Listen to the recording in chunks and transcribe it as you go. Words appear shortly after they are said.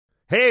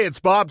Hey, it's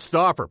Bob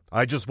Stauffer.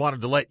 I just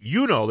wanted to let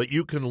you know that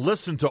you can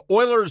listen to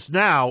Oilers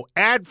Now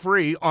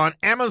ad-free on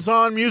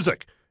Amazon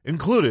Music,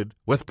 included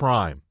with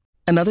Prime.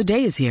 Another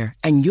day is here,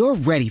 and you're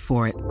ready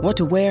for it. What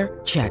to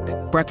wear? Check.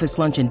 Breakfast,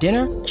 lunch, and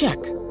dinner? Check.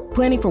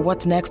 Planning for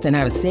what's next and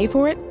how to save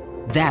for it?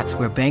 That's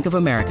where Bank of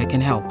America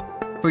can help.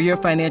 For your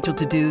financial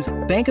to-dos,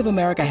 Bank of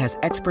America has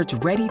experts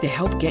ready to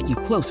help get you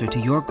closer to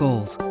your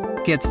goals.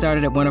 Get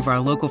started at one of our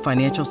local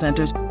financial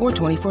centers or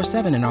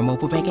 24/7 in our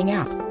mobile banking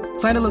app.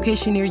 Find a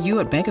location near you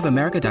at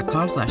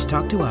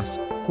bankofamerica.com/talktous.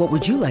 What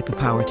would you like the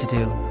power to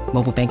do?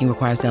 Mobile banking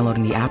requires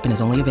downloading the app and is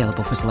only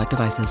available for select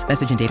devices.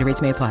 Message and data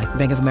rates may apply.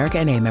 Bank of America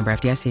N.A., member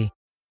FDIC.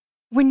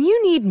 When you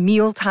need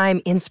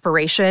mealtime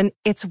inspiration,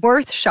 it's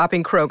worth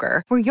shopping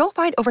Kroger, where you'll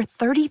find over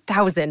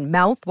 30,000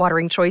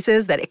 mouth-watering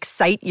choices that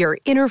excite your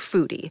inner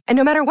foodie. And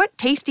no matter what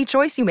tasty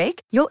choice you make,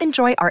 you'll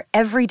enjoy our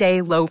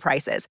everyday low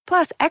prices,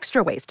 plus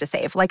extra ways to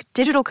save, like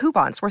digital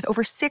coupons worth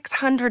over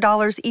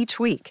 $600 each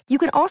week. You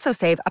can also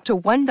save up to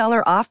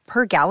 $1 off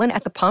per gallon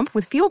at the pump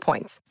with fuel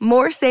points.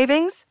 More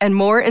savings and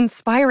more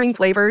inspiring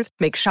flavors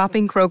make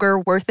shopping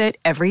Kroger worth it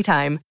every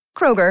time.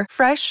 Kroger,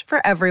 fresh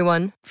for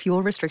everyone.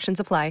 Fuel restrictions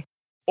apply.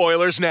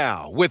 Oilers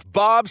Now with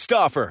Bob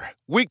Stauffer.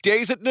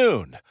 Weekdays at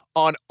noon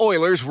on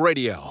Oilers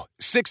Radio,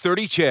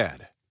 630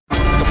 CHED.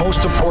 The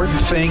most important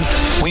thing,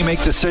 we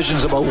make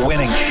decisions about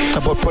winning,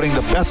 about putting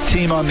the best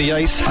team on the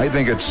ice. I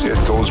think it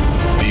goes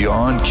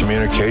beyond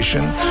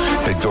communication.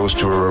 It goes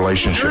to a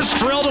relationship. Here's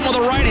drilled him with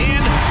a right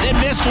hand,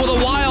 then missed with a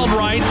wild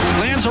right.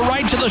 Lands a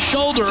right to the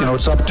shoulder. You know,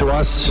 it's up to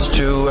us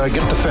to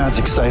get the fans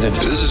excited.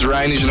 This is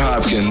Ryan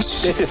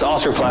Nugent-Hopkins. This is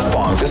Oscar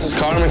Klefbom. This is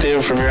Connor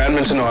McDavid from your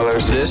Edmonton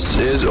Oilers. This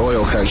is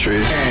Oil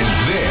Country. And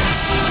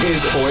this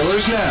is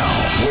Oilers Now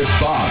with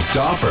Bob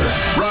Stauffer.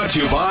 Brought to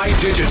you by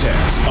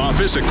Digitex.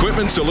 Office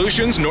Equipment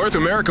Solutions North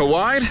America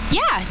wide?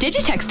 Yeah,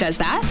 Digitex does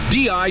that.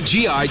 digitex.ca.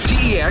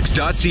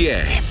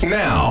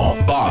 Now,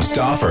 Bob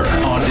Stauffer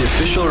on The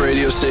official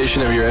radio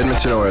station of your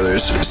Edmonton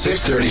Oilers,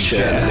 630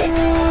 CHED.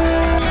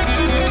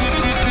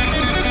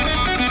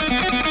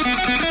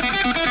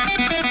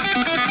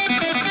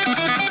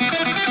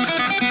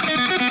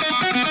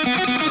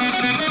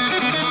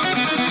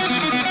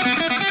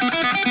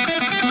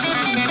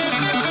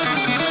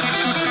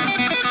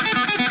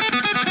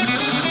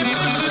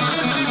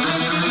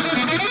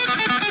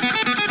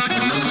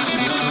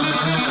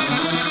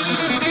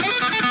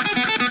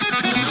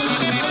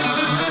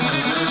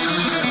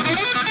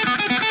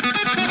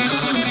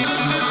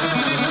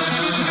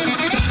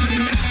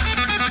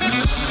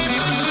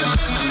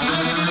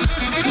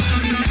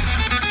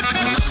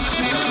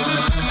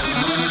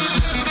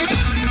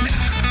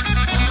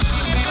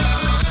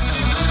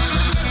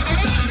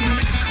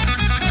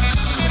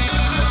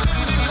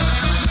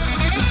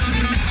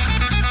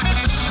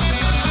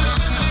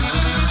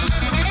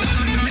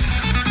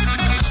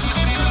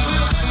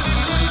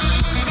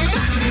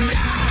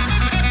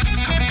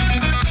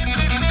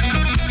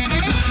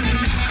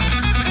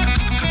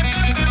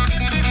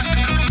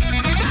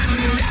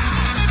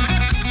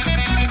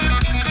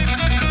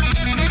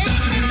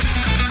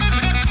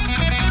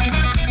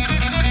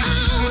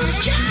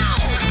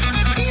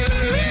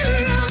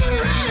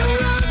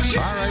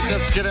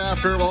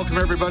 Welcome,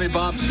 everybody.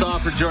 Bob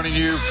Stauffer joining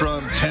you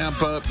from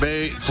Tampa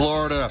Bay,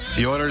 Florida.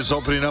 The Oilers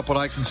opening up what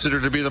I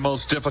consider to be the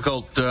most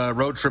difficult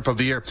road trip of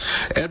the year.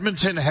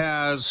 Edmonton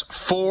has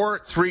 4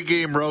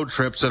 3-game road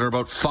trips that are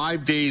about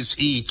 5 days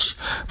each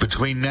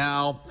between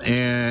now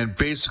and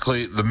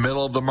basically the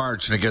middle of the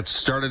March. And it gets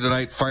started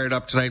tonight, fired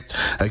up tonight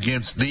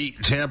against the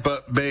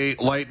Tampa Bay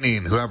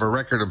Lightning, who have a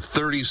record of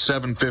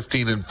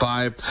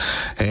 37-15-5.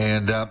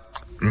 And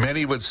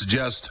many would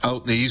suggest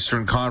out in the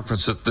Eastern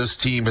Conference that this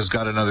team has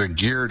got another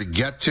gear to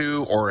get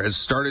to, or has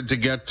started to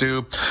get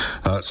to.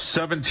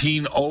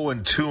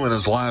 17-0-2 in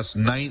his last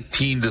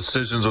 19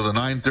 decisions with a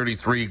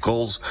 .933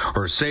 goals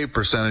or save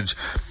percentage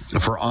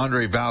for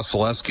Andrei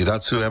Vasilevsky.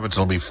 That's who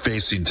Edmonton will be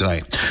facing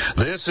tonight.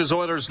 This is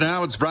Oilers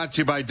Now. It's brought to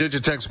you by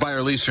Digitex. Buy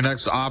or lease your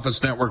next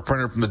office network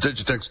printer from the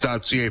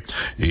Digitex.ca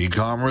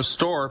e-commerce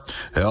store.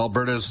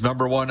 Alberta's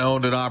 #1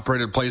 owned and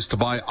operated place to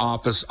buy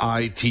office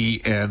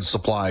IT and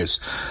supplies.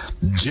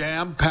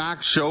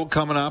 Jam-packed show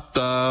coming up.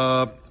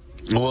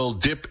 We'll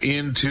dip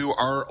into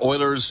our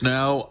Oilers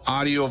Now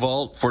audio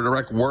vault for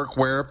direct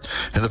workwear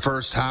in the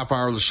first half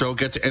hour of the show.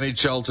 Get to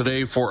NHL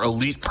Today for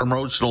elite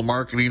promotional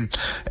marketing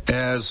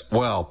as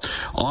well.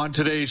 On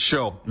today's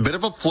show, bit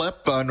of a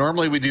flip.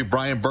 Normally we do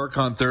Brian Burke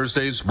on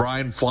Thursdays.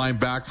 Brian flying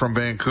back from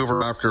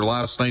Vancouver after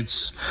last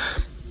night's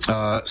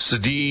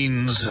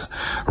Sedin's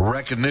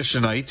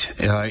recognition night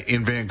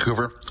in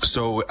Vancouver.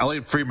 So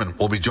Elliot Friedman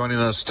will be joining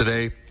us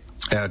today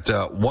at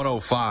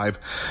 1:05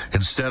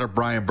 instead of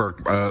Brian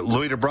Burke.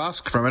 Louis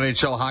DeBrusque from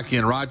NHL Hockey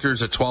and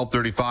Rogers at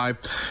 12:35.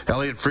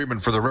 Elliot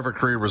Friedman for the River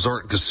Cree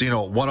Resort and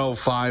Casino at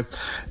 1:05.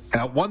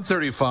 At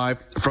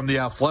 1:35 from the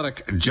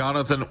Athletic,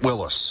 Jonathan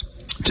Willis.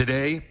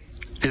 Today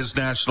is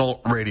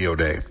National Radio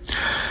Day.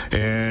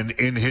 And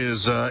in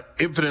his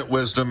infinite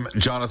wisdom,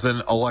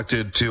 Jonathan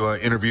elected to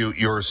interview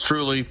yours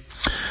truly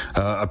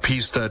a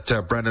piece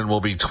that Brendan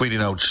will be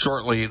tweeting out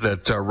shortly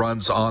that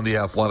runs on The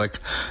Athletic.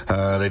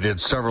 They did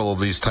several of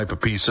these type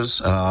of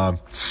pieces,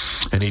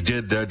 and he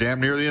did damn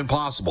near the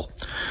impossible,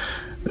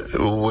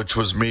 which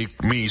was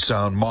make me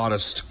sound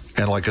modest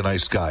and like a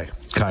nice guy.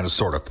 Kind of,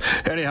 sort of.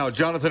 Anyhow,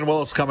 Jonathan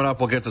Willis coming up.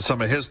 We'll get to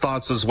some of his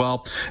thoughts as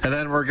well. And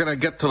then we're going to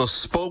get to the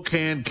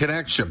Spokane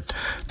connection.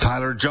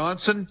 Tyler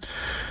Johnson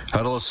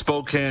out of the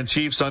Spokane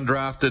Chiefs,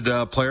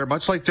 undrafted player,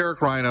 much like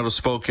Derek Ryan out of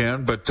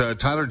Spokane. But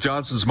Tyler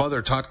Johnson's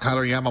mother taught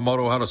Kyler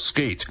Yamamoto how to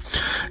skate.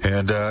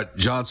 And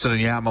Johnson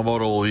and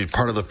Yamamoto will be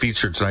part of the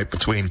feature tonight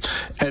between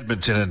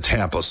Edmonton and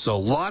Tampa. So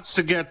lots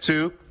to get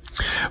to.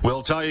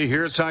 We'll tell you,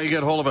 here's how you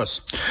get hold of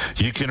us.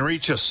 You can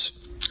reach us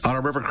on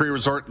our River Cree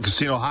Resort and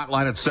Casino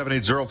hotline at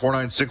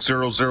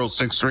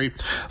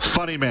 780-496-0063.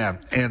 Funny Man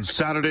and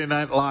Saturday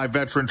Night Live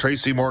veteran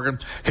Tracy Morgan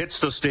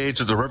hits the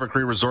stage at the River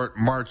Cree Resort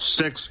March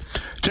 6th.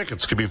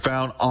 Tickets can be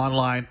found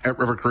online at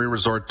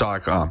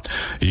rivercreeresort.com.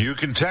 You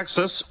can text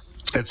us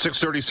at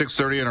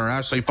 630-630 on our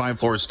Ashley Fine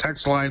Floors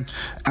text line.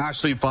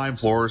 Ashley Fine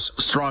Floors,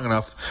 strong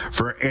enough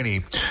for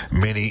any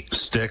mini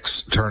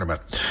sticks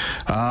tournament.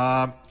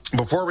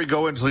 Before we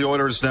go into the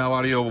Oilers Now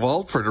Audio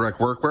Vault for Direct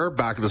Workwear,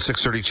 back at the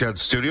 630 CHED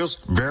Studios,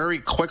 very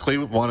quickly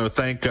want to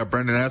thank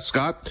Brendan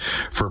Escott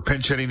for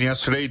pinch hitting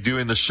yesterday,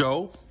 doing the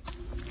show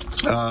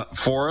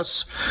for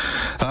us.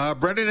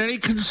 Brendan, any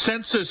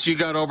consensus you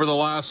got over the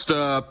last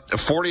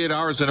 48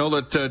 hours? I know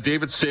that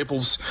David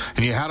Staples,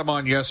 and you had him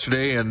on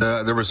yesterday, and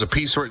there was a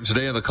piece written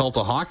today on the Cult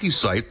of Hockey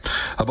site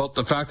about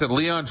the fact that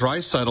Leon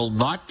Draisaitl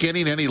not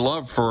getting any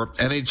love for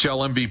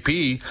NHL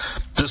MVP,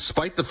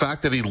 despite the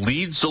fact that he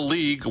leads the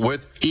league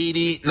with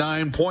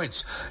 89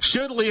 points.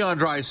 Should Leon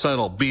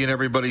Draisaitl be in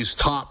everybody's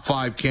top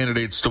 5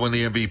 candidates to win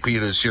the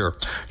MVP this year?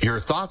 Your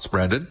thoughts,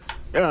 Brendan?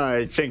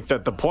 I think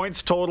that the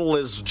points total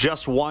is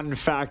just one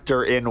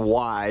factor in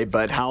why,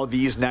 but how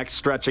these next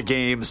stretch of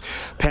games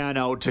pan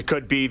out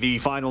could be the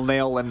final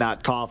nail in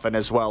that coffin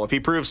as well. If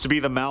he proves to be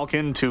the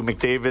Malkin to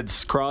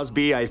McDavid's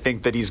Crosby, I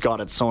think that he's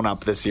got it sewn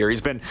up this year.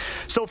 He's been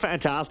so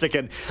fantastic,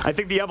 and I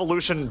think the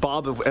evolution,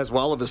 Bob, as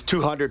well, of his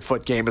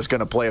 200-foot game is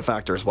going to play a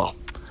factor as well.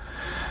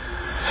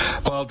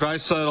 Well,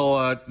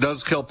 Draisaitl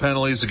does kill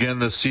penalties again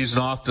this season,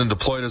 often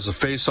deployed as a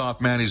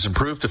face-off man. He's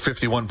improved to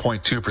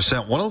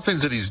 51.2%. One of the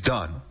things that he's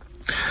done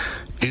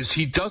is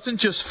he doesn't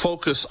just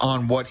focus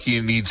on what he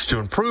needs to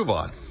improve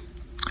on.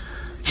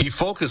 He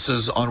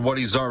focuses on what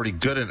he's already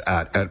good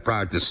at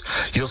practice.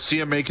 You'll see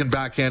him making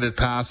backhanded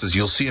passes.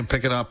 You'll see him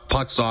picking up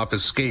pucks off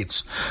his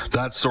skates,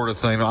 that sort of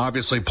thing.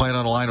 Obviously playing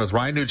on a line with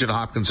Ryan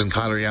Nugent-Hopkins and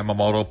Kyler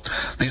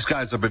Yamamoto. These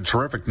guys have been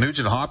terrific.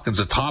 Nugent-Hopkins,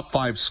 a top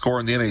 5 scorer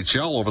in the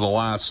NHL over the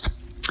last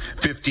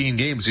 15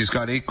 games. He's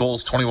got 8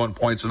 goals, 21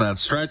 points in that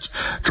stretch.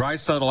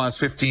 Draisaitl the last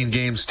 15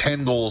 games,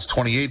 10 goals,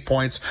 28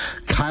 points.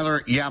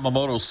 Kyler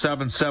Yamamoto,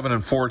 7,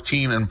 and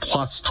 14, and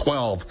plus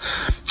 12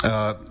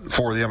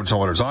 for the Edmonton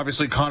Oilers.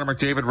 Obviously, Connor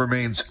McDavid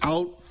remains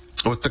out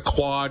with the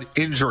quad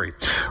injury.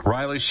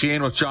 Riley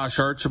Sheahan with Josh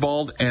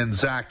Archibald and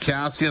Zach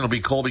Cassian. It'll be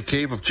Colby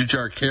Cave with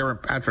Jujhar Khaira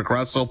and Patrick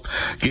Russell.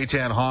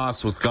 Gaetan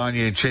Haas with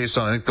Gagne and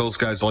Chason. I think those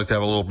guys like to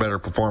have a little better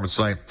performance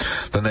tonight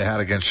than they had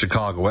against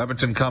Chicago.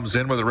 Edmonton comes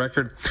in with a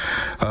record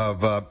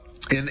of,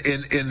 in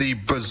the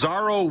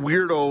bizarro,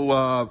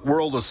 weirdo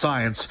world of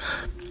science,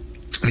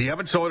 the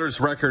Edmonton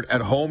Oilers record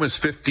at home is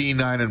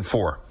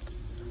 15-9-4.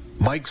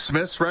 Mike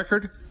Smith's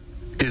record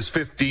is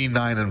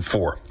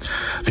 15-9-4.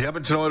 The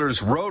Edmonton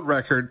Oilers road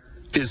record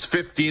is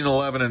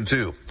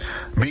 15-11-2.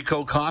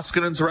 Mikko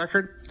Koskinen's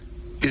record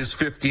is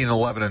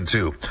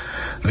 15-11-2.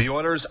 The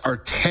Oilers are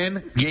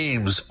 10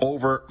 games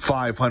over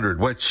 500,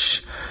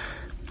 which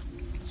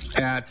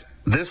at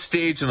this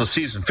stage in the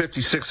season,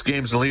 56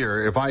 games in the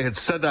year, if I had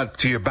said that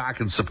to you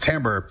back in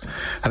September,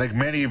 I think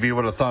many of you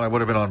would have thought I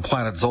would have been on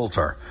Planet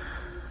Zoltar,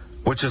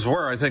 which is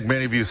where I think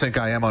many of you think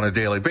I am on a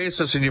daily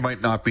basis, and you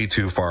might not be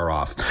too far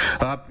off.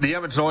 The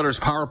Edmonton Oilers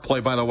power play,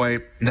 by the way,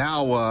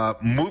 now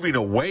moving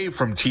away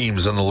from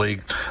teams in the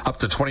league, up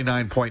to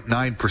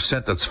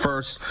 29.9%. That's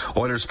first.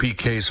 Oilers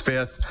PK's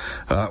fifth.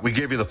 We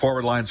gave you the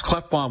forward lines.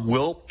 Klefbom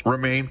will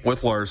remain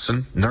with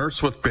Larson,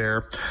 Nurse with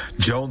Bear,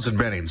 Jones and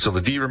Benning. So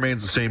the D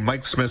remains the same.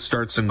 Mike Smith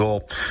starts in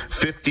goal.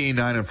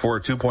 15-9-4,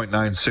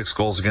 2.96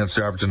 goals against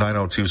average, a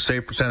 .902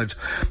 save percentage.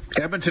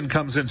 Edmonton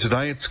comes in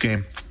tonight's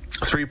game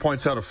 3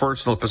 points out of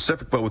first in the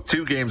Pacific, but with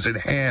 2 games in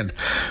hand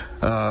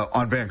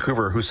on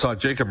Vancouver, who saw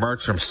Jacob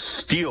Markstrom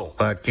steal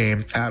that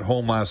game at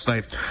home last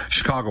night.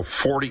 Chicago,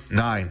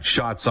 49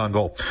 shots on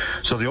goal.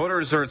 So the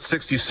Oilers are at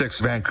 66,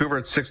 Vancouver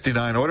at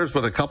 69. Oilers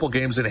with a couple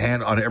games in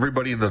hand on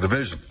everybody in the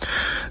division.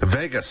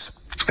 Vegas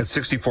at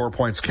 64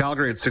 points.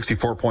 Calgary at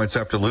 64 points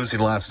after losing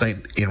last night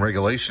in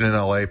regulation in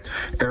LA.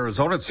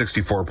 Arizona at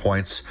 64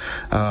 points.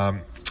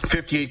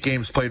 58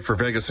 games played for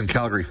Vegas and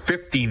Calgary,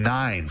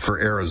 59 for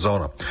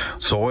Arizona.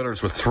 So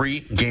Oilers with 3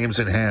 games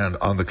in hand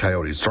on the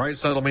Coyotes.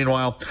 Draisaitl,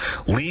 meanwhile,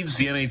 leads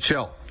the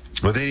NHL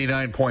with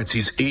 89 points.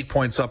 He's 8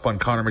 points up on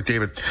Connor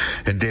McDavid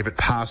and David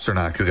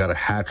Pastrnak, who got a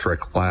hat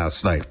trick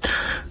last night.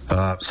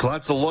 So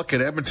that's a look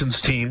at Edmonton's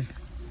team.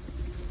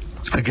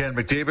 Again,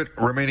 McDavid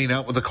remaining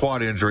out with a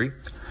quad injury.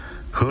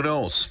 Who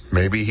knows?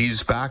 Maybe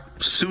he's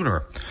back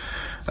sooner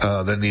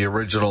than the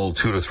original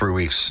 2 to 3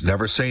 weeks.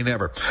 Never say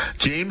never.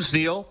 James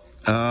Neal,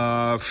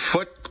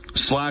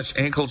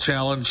 foot/ankle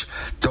challenge.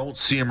 Don't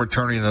see him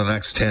returning in the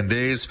next 10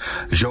 days.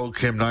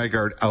 Joakim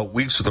Nygard out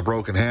weeks with a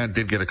broken hand.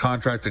 Did get a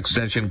contract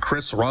extension.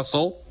 Chris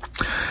Russell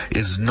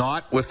is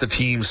not with the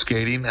team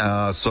skating,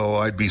 so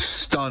I'd be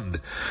stunned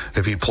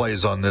if he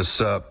plays on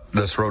this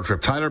road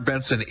trip. Tyler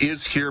Benson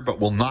is here but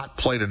will not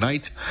play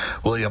tonight.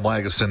 William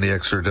Lagesson, the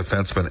extra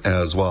defenseman,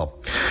 as well.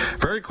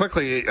 Very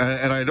quickly,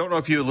 and I don't know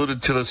if you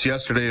alluded to this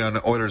yesterday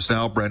on Oilers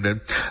Now,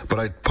 Brendan, but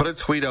I put a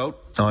tweet out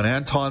on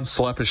Anton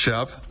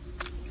Slepyshev.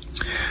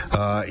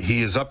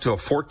 He is up to a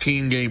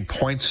 14-game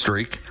point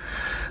streak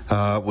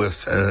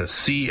with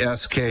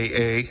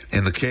CSKA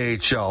in the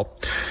KHL.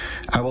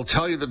 I will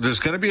tell you that there's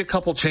going to be a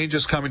couple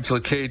changes coming to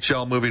the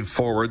KHL moving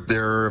forward.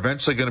 They're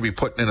eventually going to be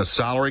putting in a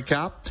salary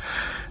cap.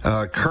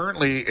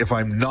 Currently, if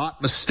I'm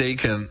not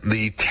mistaken,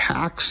 the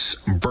tax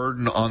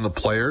burden on the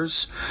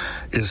players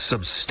is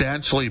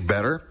substantially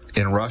better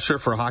in Russia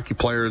for hockey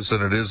players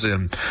than it is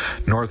in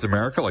North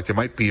America. Like, it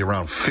might be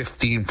around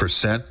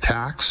 15%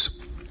 tax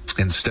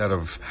instead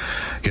of,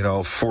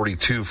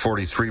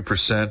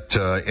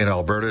 43% in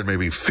Alberta, and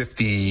maybe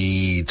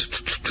 50, I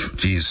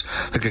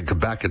think in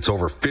Quebec it's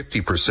over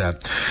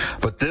 50%.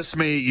 But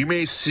you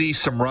may see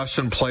some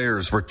Russian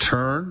players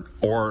return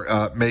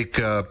or make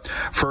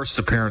first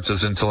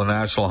appearances into the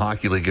National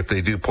Hockey League if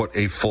they do put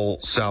a full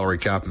salary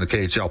cap in the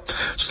KHL.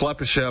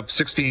 Slepyshev,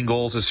 16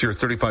 goals this year,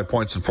 35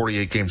 points in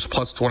 48 games,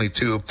 plus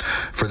 22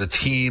 for the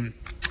team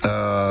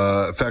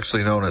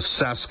affectionately known as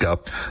CSKA,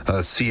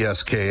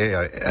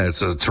 CSKA.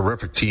 It's a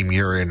terrific team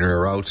year in,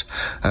 year out.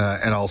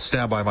 And I'll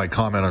stand by my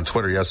comment on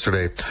Twitter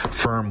yesterday,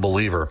 firm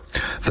believer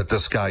that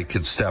this guy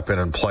could step in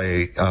and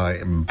play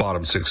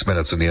bottom 6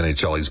 minutes in the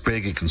NHL. He's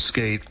big, he can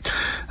skate.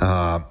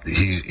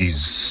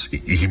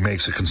 He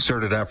makes a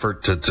concerted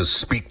effort to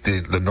speak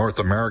the North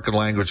American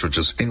language, which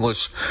is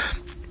English,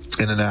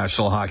 in the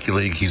National Hockey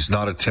League. He's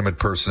not a timid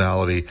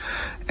personality.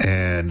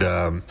 And,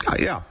 I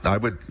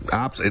would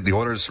the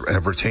Oilers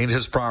have retained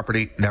his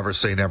property. Never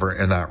say never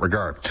in that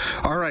regard.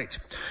 All right.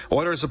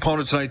 Oilers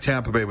opponent tonight,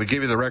 Tampa Bay. We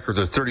gave you the record.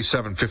 They're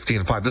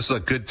 37-15-5. This is a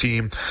good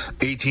team,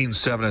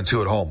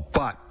 18-7-2 at home.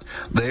 But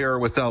they are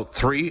without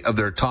 3 of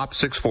their top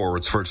 6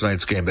 forwards for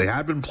tonight's game. They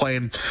had been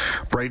playing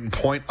Brayden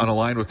Point on a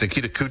line with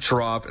Nikita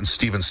Kucherov and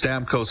Steven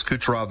Stamkos.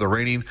 Kucherov, the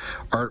reigning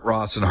Art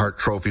Ross and Hart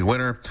Trophy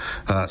winner.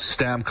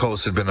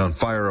 Stamkos had been on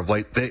fire of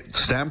late.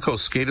 Stamkos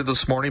skated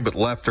this morning but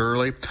left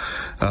early.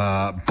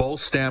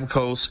 Both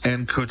Stamkos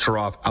and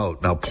Kucherov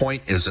out. Now,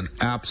 Point is an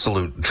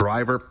absolute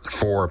driver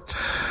for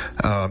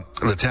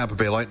the Tampa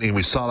Bay Lightning.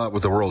 We saw that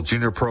with the World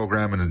Junior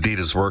program and indeed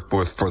his work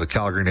for the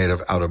Calgary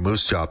native out of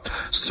Moose Jaw.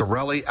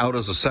 Cirelli out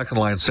as a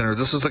second-line center.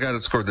 This is the guy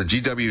that scored the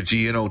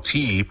GWG in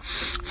OT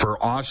for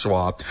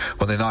Oshawa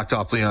when they knocked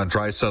off Leon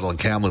Draisaitl and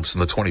Kamloops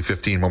in the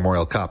 2015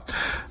 Memorial Cup.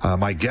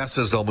 My guess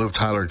is they'll move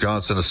Tyler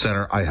Johnson to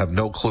center. I have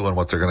no clue on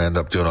what they're going to end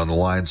up doing on the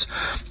lines.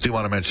 Do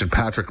want to mention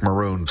Patrick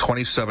Maroon,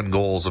 27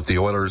 goals of the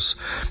Oilers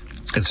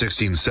in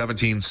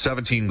 16-17,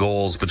 17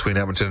 goals between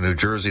Edmonton and New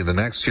Jersey the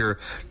next year,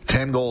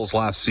 10 goals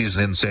last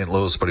season in St.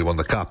 Louis, but he won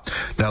the Cup.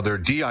 Now, their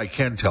D, I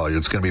can tell you,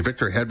 it's going to be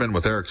Victor Hedman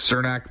with Eric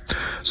Cernak.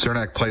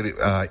 Cernak played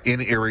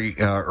in Erie,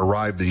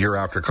 arrived the year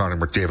after Connor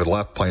McDavid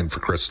left, playing for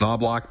Chris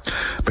Knobloch.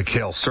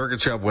 Mikhail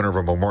Sergachev, winner of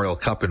a Memorial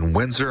Cup in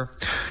Windsor,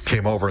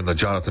 came over in the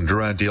Jonathan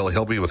Drouin deal.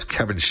 He'll be with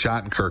Kevin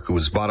Shattenkirk, who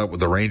was bought out with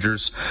the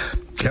Rangers.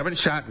 Kevin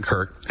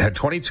Shattenkirk had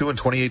 22 and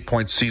 28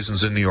 point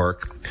seasons in New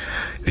York.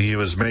 He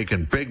was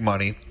making big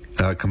money.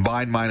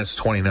 Combined minus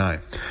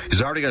 29.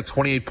 He's already got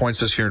 28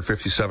 points this year in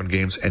 57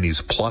 games, and he's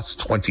plus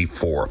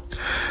 24.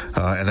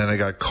 And then I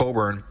got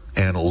Coburn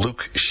and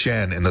Luke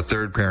Shen in the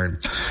third pairing.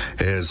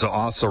 Is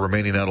also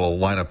remaining out of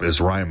the lineup is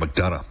Ryan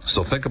McDonough.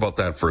 So think about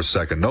that for a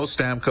second. No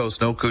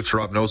Stamkos, no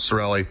Kucherov, no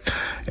Cirelli,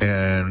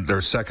 and their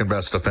second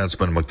best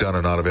defenseman,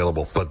 McDonough, not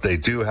available. But they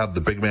do have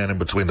the big man in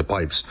between the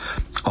pipes,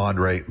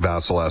 Andrei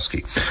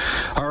Vasilevsky.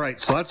 All right,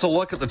 so let's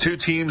look at the two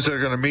teams that are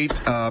going to meet.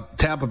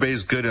 Tampa Bay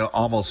is good in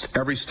almost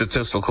every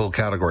statistical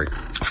category.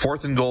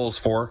 Fourth in goals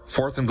for,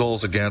 fourth in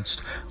goals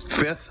against,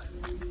 fifth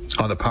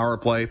on the power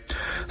play,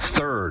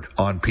 third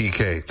on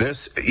PK.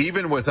 This,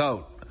 even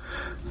without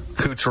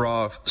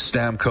Kucherov,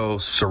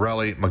 Stamkos,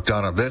 Cirelli,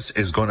 McDonough, this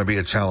is going to be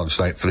a challenge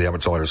night for the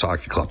Edmonton Oilers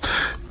Hockey Club.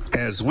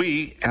 As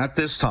we, at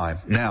this time,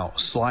 now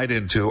slide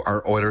into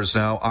our Oilers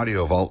Now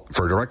audio vault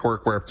for Direct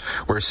Workwear,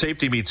 where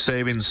safety meets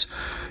savings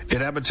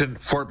in Edmonton,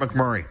 Fort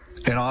McMurray,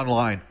 and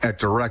online at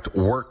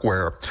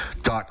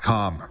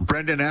directworkwear.com.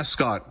 Brendan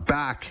Escott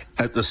back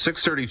at the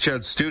 630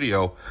 Ched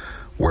studio.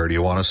 Where do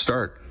you want to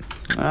start?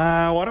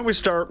 Why don't we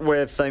start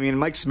with,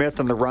 Mike Smith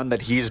and the run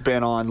that he's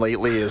been on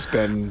lately has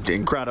been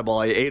incredible.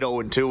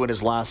 8-0-2 in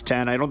his last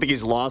 10. I don't think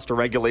he's lost a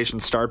regulation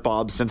start,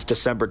 Bob, since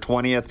December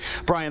 20th.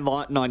 Brian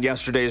Lawton on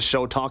yesterday's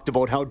show talked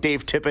about how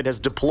Dave Tippett has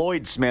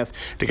deployed Smith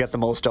to get the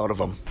most out of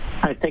him.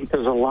 I think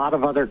there's a lot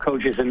of other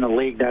coaches in the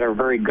league that are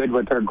very good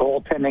with their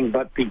goaltending,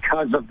 but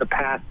because of the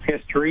past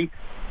history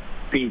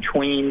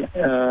between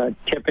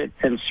Tippett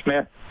and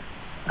Smith,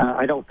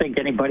 I don't think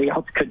anybody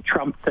else could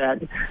trump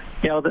that.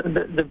 You know,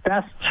 the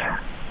best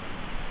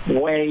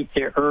way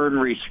to earn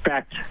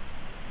respect,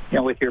 you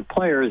know, with your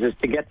players is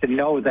to get to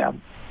know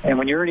them. And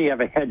when you already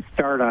have a head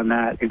start on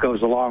that, it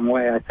goes a long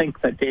way. I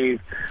think that Dave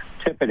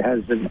Tippett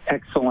has an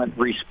excellent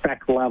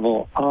respect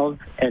level of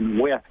and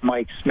with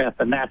Mike Smith,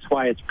 and that's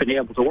why it's been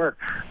able to work.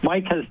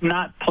 Mike has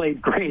not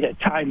played great at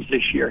times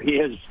this year. He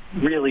has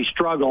really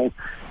struggled,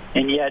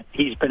 and yet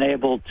he's been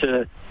able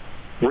to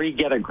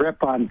re-get a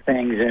grip on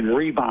things and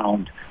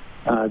rebound.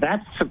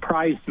 That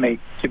surprised me,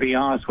 to be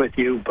honest with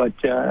you, but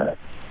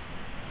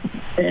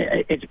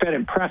it's been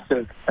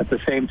impressive at the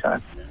same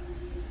time.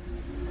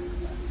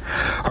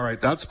 All right,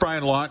 that's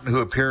Brian Lawton, who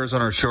appears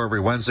on our show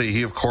every Wednesday.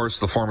 He, of course,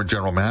 the former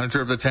general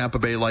manager of the Tampa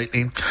Bay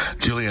Lightning.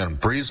 Julien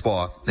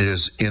Brisebois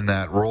is in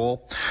that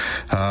role.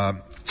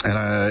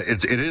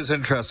 It is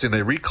interesting.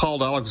 They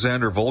recalled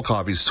Alexander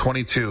Volkov. He's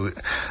 22.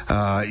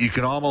 You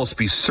can almost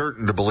be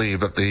certain to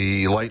believe that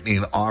the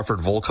Lightning offered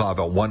Volkov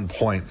at one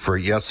point for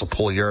Jesse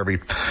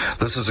Puljujärvi.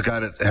 This is a guy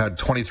that had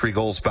 23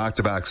 goals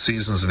back-to-back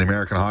seasons in the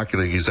American Hockey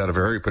League. He's had a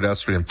very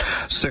pedestrian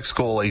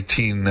 6-goal,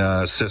 18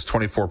 assist,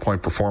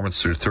 24-point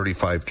performance through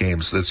 35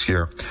 games this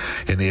year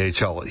in the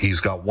AHL.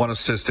 He's got 1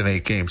 assist in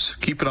 8 games.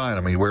 Keep an eye on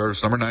him. He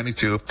wears number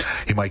 92.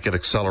 He might get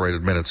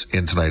accelerated minutes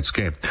in tonight's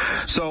game.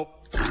 So,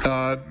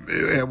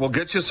 we'll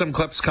get you some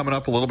clips coming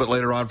up a little bit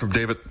later on from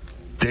Dave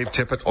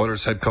Tippett,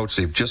 Oilers head coach.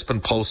 They've just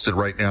been posted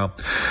right now.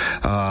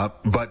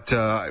 But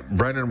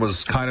Brendan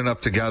was kind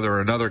enough to gather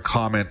another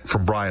comment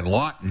from Brian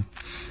Lawton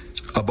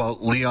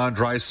about Leon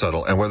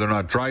Draisaitl and whether or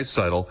not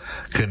Draisaitl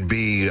can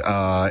be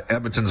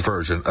Edmonton's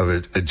version of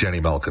a Jenny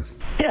Malkin.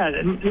 Yeah,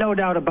 no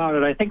doubt about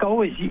it. I think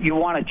always you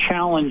want to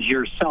challenge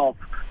yourself.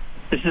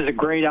 This is a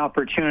great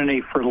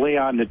opportunity for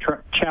Leon to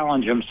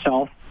challenge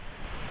himself.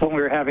 When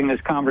we were having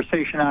this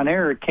conversation on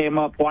air, it came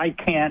up, why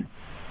can't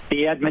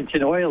the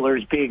Edmonton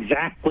Oilers be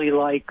exactly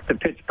like the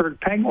Pittsburgh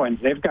Penguins?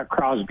 They've got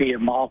Crosby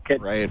and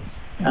Malkin. Right.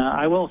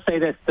 I will say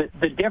this,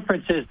 the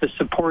difference is the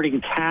supporting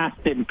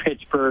cast in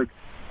Pittsburgh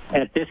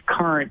at this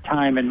current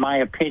time, in my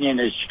opinion,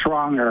 is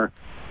stronger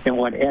than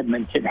what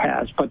Edmonton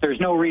has. But there's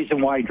no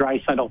reason why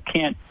Draisaitl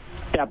can't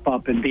step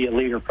up and be a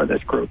leader for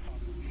this group.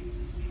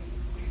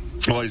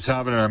 Well, he's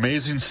having an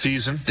amazing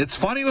season. It's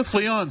funny with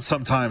Leon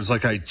sometimes.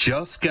 Like, I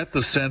just get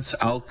the sense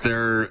out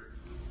there,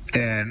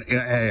 and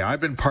hey,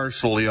 I've been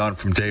partial to Leon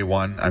from day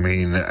one. I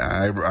mean,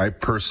 I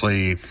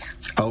personally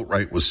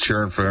outright was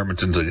cheering for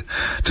Edmonton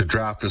to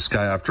draft this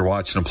guy after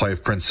watching him play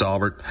with Prince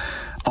Albert.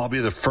 I'll be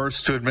the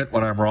first to admit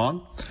when I'm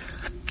wrong.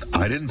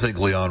 I didn't think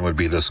Leon would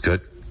be this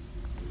good.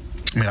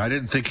 I mean, I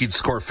didn't think he'd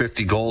score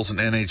 50 goals in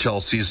an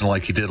NHL season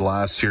like he did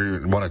last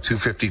year. One of 2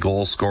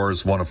 50-goal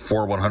scorers, one of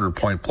 4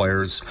 100-point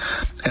players.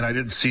 And I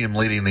didn't see him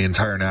leading the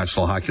entire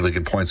National Hockey League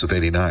in points with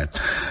 89.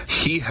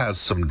 He has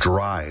some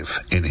drive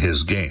in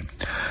his game.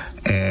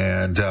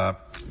 And, I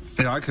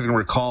can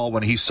recall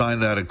when he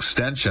signed that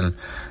extension,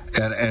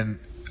 and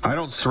I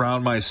don't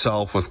surround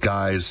myself with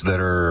guys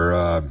that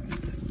are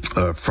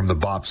from the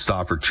Bob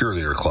Stauffer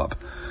cheerleader club.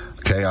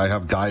 Okay, I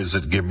have guys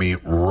that give me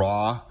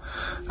raw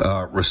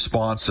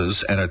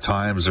responses, and at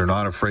times they're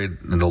not afraid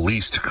in the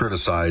least to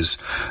criticize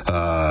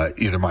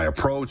either my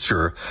approach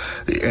or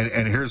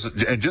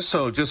and just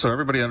so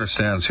everybody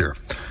understands here,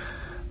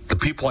 the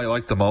people I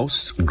like the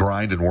most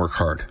grind and work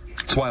hard.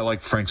 That's why I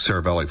like Frank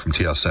Saravelli from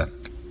TSN.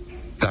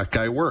 That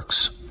guy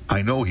works.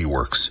 I know he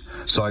works.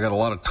 So I got a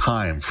lot of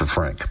time for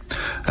Frank.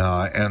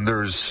 And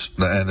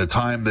the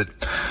time that,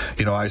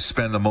 I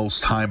spend the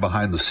most time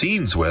behind the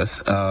scenes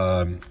with,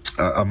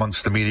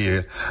 amongst the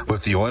media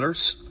with the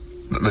Oilers,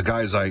 the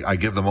guys I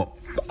give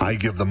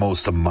the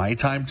most of my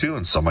time to,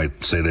 and some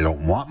might say they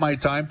don't want my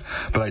time,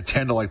 but I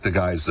tend to like the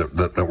guys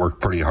that work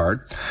pretty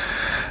hard.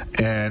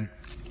 And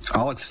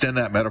I'll extend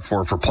that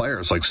metaphor for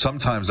players. Like,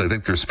 sometimes I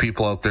think there's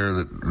people out there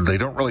that they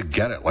don't really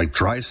get it. Like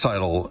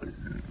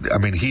Draisaitl, I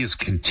mean, he's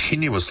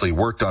continuously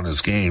worked on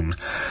his game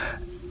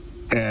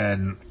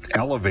and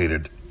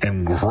elevated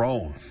and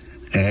grown.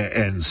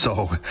 And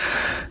so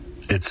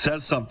it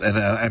says something.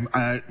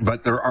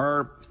 But there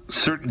are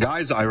certain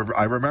guys, I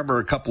remember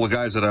a couple of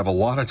guys that I have a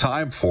lot of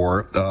time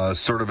for,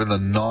 sort of in the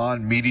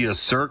non-media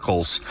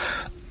circles,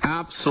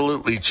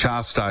 absolutely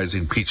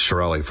chastising Pete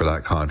Chiarelli for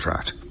that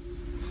contract.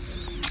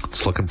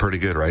 It's looking pretty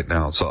good right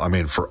now. So, I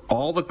mean, for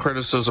all the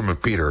criticism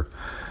of Peter,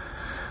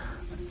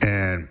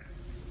 and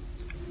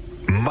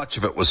much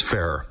of it was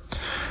fair,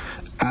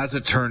 as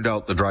it turned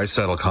out, the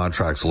Draisaitl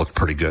contracts looked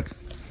pretty good,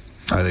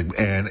 I think.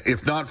 And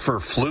if not for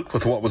fluke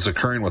with what was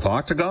occurring with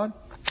Octagon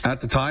at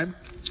the time,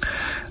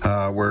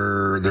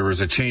 where there was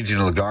a changing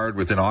of the guard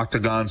within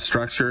Octagon's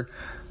structure,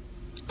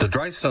 the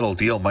Draisaitl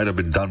deal might have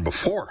been done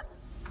before,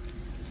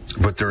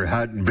 but there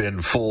hadn't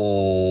been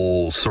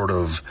full sort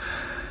of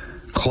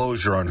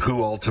closure on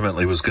who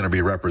ultimately was going to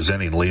be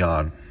representing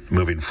Leon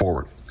moving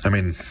forward. I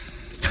mean,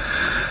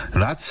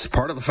 and that's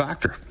part of the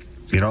factor.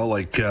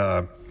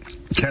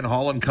 Ken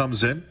Holland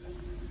comes in.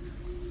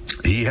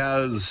 He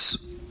has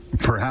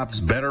perhaps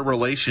better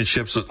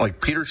relationships with, like,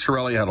 Peter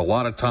Chiarelli had a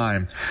lot of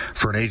time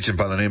for an agent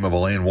by the name of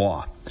Elaine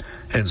Waugh.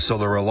 And so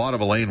there were a lot of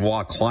Elaine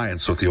Waugh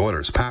clients with the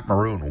Oilers. Pat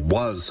Maroon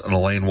was an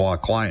Elaine Waugh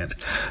client.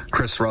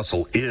 Chris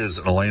Russell is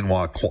an Elaine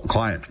Waugh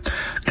client.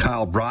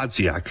 Kyle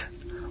Brodziak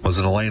was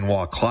an Elaine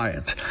Waugh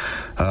client.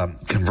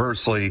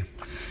 Conversely,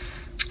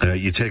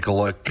 you take a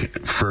look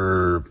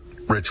for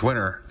Rich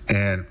Winter,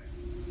 and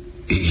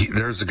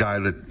there's a guy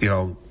that, you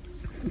know,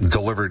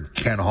 delivered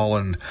Ken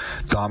Holland,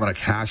 Dominic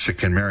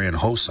Hasek, and Marian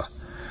Hossa.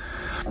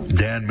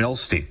 Dan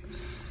Milstein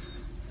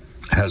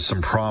has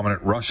some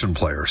prominent Russian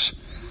players.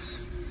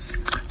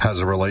 Has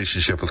a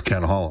relationship with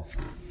Ken Holland.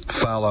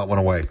 Foul out, went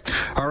away.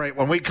 All right,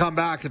 when we come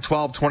back at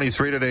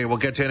 12:23 today, we'll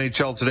get to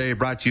NHL Today,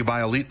 brought to you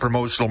by Elite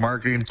Promotional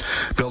Marketing,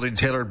 building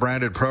tailored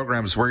branded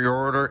programs where your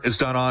order is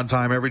done on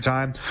time every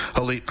time.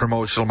 Elite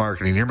Promotional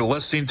Marketing. You're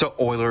listening to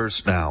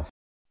Oilers Now.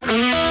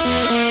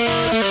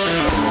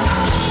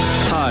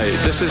 Hi,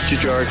 this is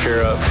Jujhar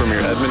Khaira from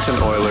your Edmonton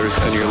Oilers,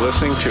 and you're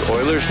listening to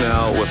Oilers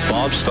Now with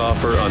Bob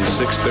Stauffer on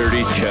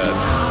 630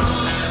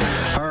 CHED.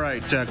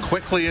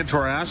 Quickly into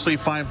our Ashley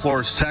Fine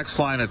Floors text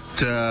line at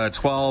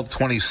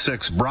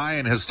 12:26.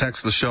 Brian has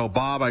texted the show.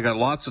 Bob, I got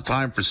lots of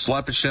time for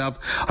Slepyshev.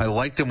 I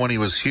liked him when he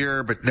was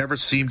here, but never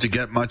seemed to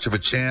get much of a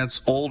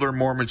chance. Older,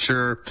 more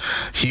mature.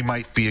 He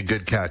might be a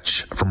good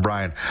catch from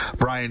Brian.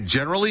 Brian,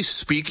 generally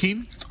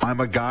speaking, I'm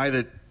a guy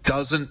that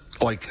doesn't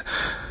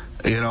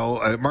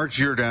Mark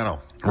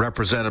Giordano,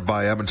 represented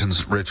by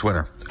Edmonton's Rich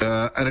Winter.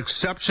 An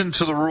exception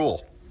to the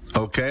rule.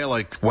 Okay,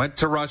 went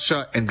to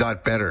Russia and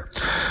got better.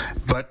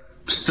 But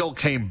still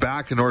came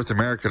back in North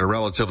America at a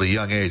relatively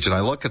young age. And I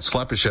look at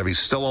Slepyshev, he's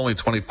still only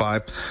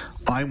 25.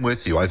 I'm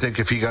with you. I think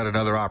if he got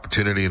another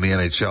opportunity in the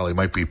NHL, he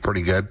might be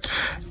pretty good.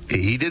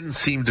 He didn't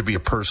seem to be a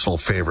personal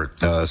favorite,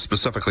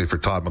 specifically for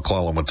Todd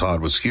McClellan when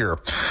Todd was here.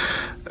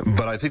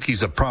 But I think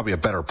he's probably a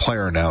better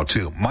player now,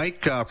 too.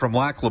 Mike from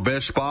Lac La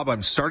Biche. Bob,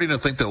 I'm starting to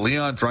think that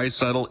Leon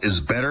Draisaitl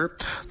is better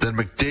than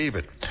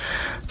McDavid.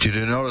 Did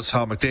you notice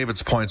how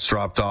McDavid's points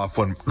dropped off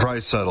when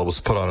Draisaitl was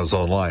put on his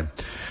own line?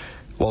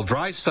 Well,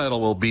 Draisaitl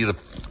will be Leon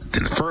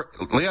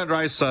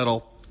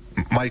Draisaitl,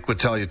 Mike would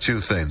tell you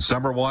two things.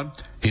 Number one,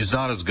 he's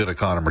not as good as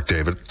Connor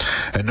McDavid.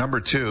 And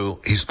number two,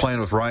 he's playing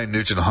with Ryan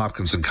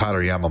Nugent-Hopkins and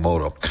Kailer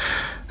Yamamoto.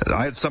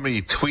 I had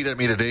somebody tweet at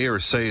me today or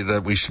say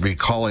that we should be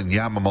calling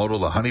Yamamoto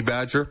the Honey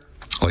Badger,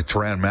 like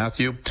Tyrann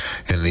Mathieu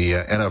in the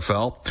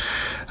NFL.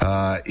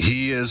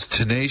 He is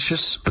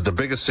tenacious, but the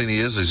biggest thing he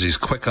is he's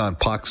quick on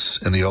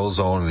pucks in the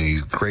O-zone, and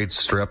he creates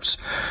strips.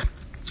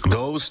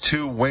 Those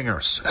two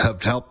wingers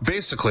have helped.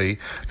 Basically,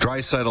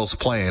 Draisaitl's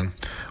playing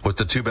with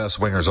the two best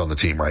wingers on the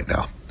team right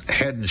now,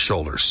 head and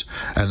shoulders,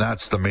 and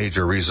that's the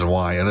major reason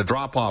why. And the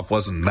drop-off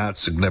wasn't that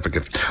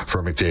significant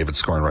for McDavid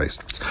scoring right.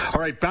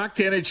 All right, back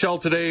to NHL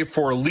Today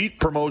for Elite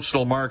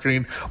Promotional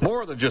Marketing,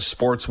 more than just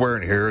sportswear.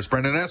 And here's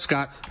Brendan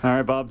Escott. All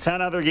right, Bob,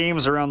 10 other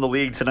games around the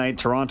league tonight.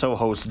 Toronto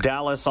hosts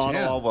Dallas.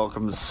 Ottawa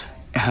welcomes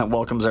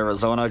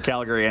Arizona,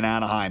 Calgary, and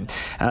Anaheim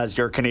as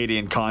your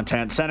Canadian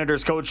content.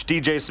 Senators coach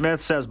DJ Smith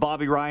says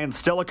Bobby Ryan's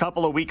still a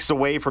couple of weeks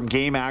away from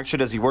game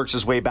action as he works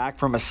his way back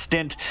from a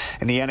stint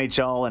in the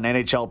NHL and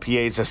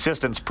NHLPA's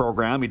assistance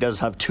program. He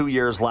does have 2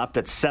 years left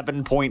at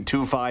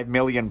 $7.25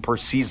 million per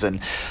season.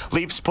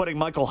 Leafs putting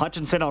Michael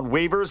Hutchinson on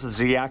waivers as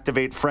they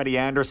activate Freddie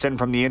Anderson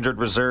from the injured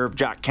reserve.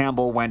 Jack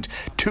Campbell went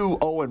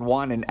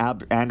 2-0-1 in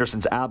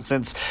Anderson's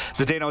absence.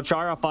 Zdeno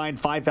Chara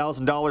fined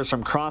 $5,000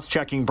 from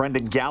cross-checking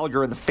Brendan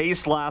Gallagher in the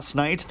face last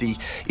night. They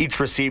each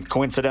received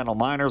coincidental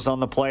minors on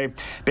the play.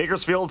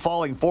 Bakersfield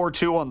falling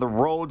 4-2 on the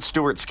road.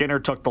 Stuart Skinner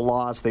took the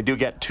loss. They do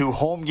get 2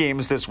 home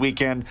games this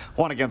weekend,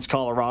 one against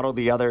Colorado,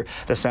 the other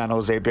the San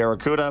Jose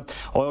Barracuda.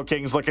 Oil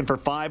Kings looking for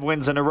 5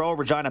 wins in a row.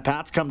 Regina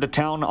Pats come to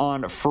town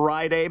on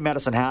Friday.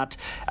 Medicine Hat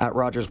at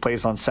Rogers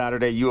Place on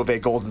Saturday. U of A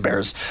Golden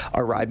Bears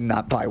are riding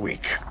that bye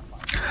week.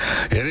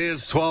 It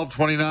is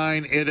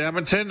 12:29 in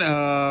Edmonton.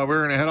 We're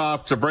going to head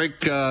off to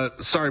break.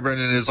 Sorry,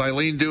 Brendan. Is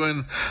Eileen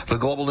doing the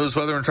Global News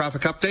Weather and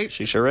Traffic Update?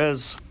 She sure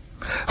is.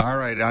 All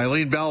right.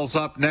 Eileen Bell's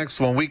up next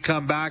when we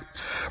come back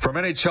from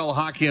NHL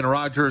Hockey and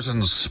Rogers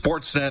and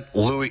Sportsnet,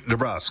 Louis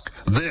DeBrusque.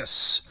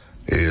 This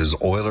is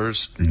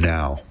Oilers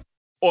Now.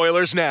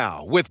 Oilers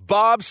Now with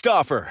Bob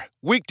Stauffer.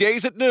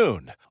 Weekdays at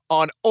noon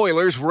on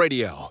Oilers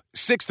Radio,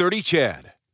 630 CHED.